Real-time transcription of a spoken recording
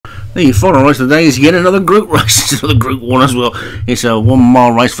The final race of the day is yet another group race. It's another group one as well. It's a 1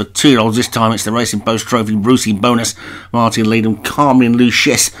 mile race for 2-year-olds. This time it's the Racing Post Trophy Brucey Bonus. Martin Leadham, Carmen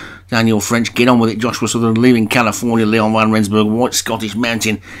Luchesse, Daniel French, Get On With It, Joshua Sutherland, Leaving California, Leon Van Rensburg, White Scottish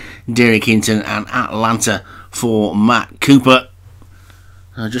Mountain, Derek Hinton, and Atlanta for Matt Cooper.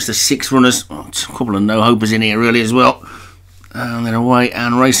 Just the 6 runners. A couple of no-hopers in here really as well. And then away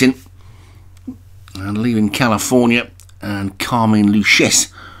and racing. And Leaving California and Carmen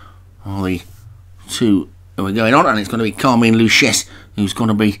Luchesse are the 2 who are going on, and it's going to be Carmen Luchesse who's going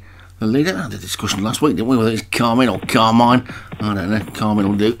to be the leader. I had a discussion last week, didn't we, whether it's Carmen or Carmine. I don't know, Carmen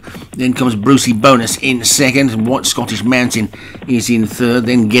will do. Then comes Brucey Bonus in second, and White Scottish Mountain is in third.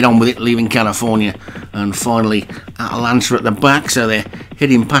 Then Get On With It, Leaving California, and finally Atlanta at the back. So they're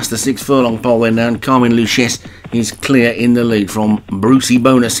heading past the 6 furlong pole then now, and Carmen Luchesse is clear in the lead from Brucey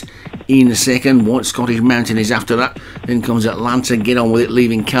Bonus in second. White Scottish Mountain is after that. Then comes Atlanta, Get On With It,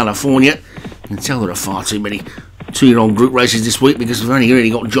 Leaving California. You can tell there are far too many 2-year-old group races this week because we've only really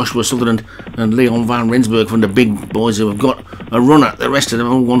got Joshua Sutherland and Leon Van Rensburg from the big boys who have got a runner. The rest of them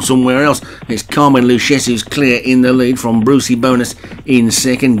have all gone somewhere else. It's Carmen Luchesse who's clear in the lead from Brucey Bonus in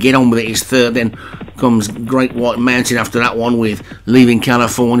second. Get On With It is third. Then comes Great White Mountain after that one with Leaving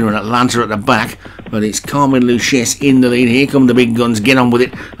California and Atlanta at the back. But it's Carmen Luchesse in the lead. Here come the big guns, Get On With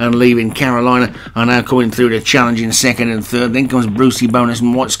It and Leaving Carolina are now coming through to challenge in second and third. Then comes Brucey Bonus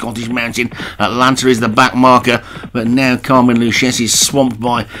and White Scottish Mountain. Atlanta is the back marker, but now Carmen Luchesse is swamped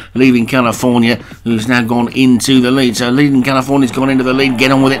by Leaving California, who's now gone into the lead. So Leaving California's gone into the lead.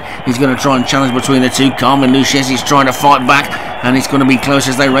 Get On With It. He's going to try and challenge between the 2. Carmen Luchesse is trying to fight back, and it's going to be close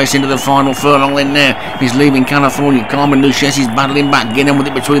as they race into the final furlong. Then now is Leaving California. Carmen Luchesse is battling back. Get On With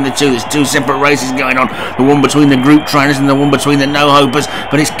It between the 2. There's 2 separate races going on. The one between the group trainers and the one between the no-hopers.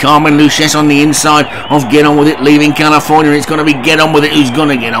 But it's Carmen Luchesse on the inside of Get On With It, Leaving California. It's going to be Get On With It who's going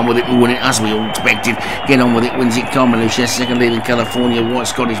to get on with it and win it, as we all expected. Get On With It wins it. Carmen Luchesse second, Leaving California, White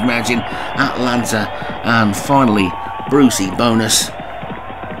Scottish Mountain, Atlanta, and finally Brucey Bonus.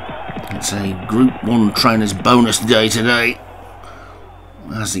 It's a Group 1 trainers bonus day today,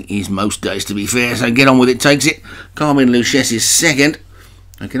 as it is most days to be fair. So Get On With It takes it. Carmen Luchesse is second.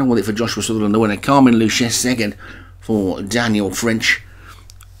 Get On With It for Joshua Sutherland, the winner. Carmen Luchesse second for Daniel French.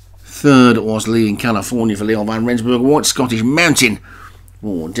 Third was Leaving California for Leon Van Rensburg. White Scottish Mountain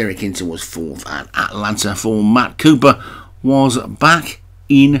for Derek Hinton was 4th, and Atlanta for Matt Cooper was back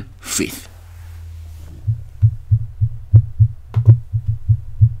in 5th.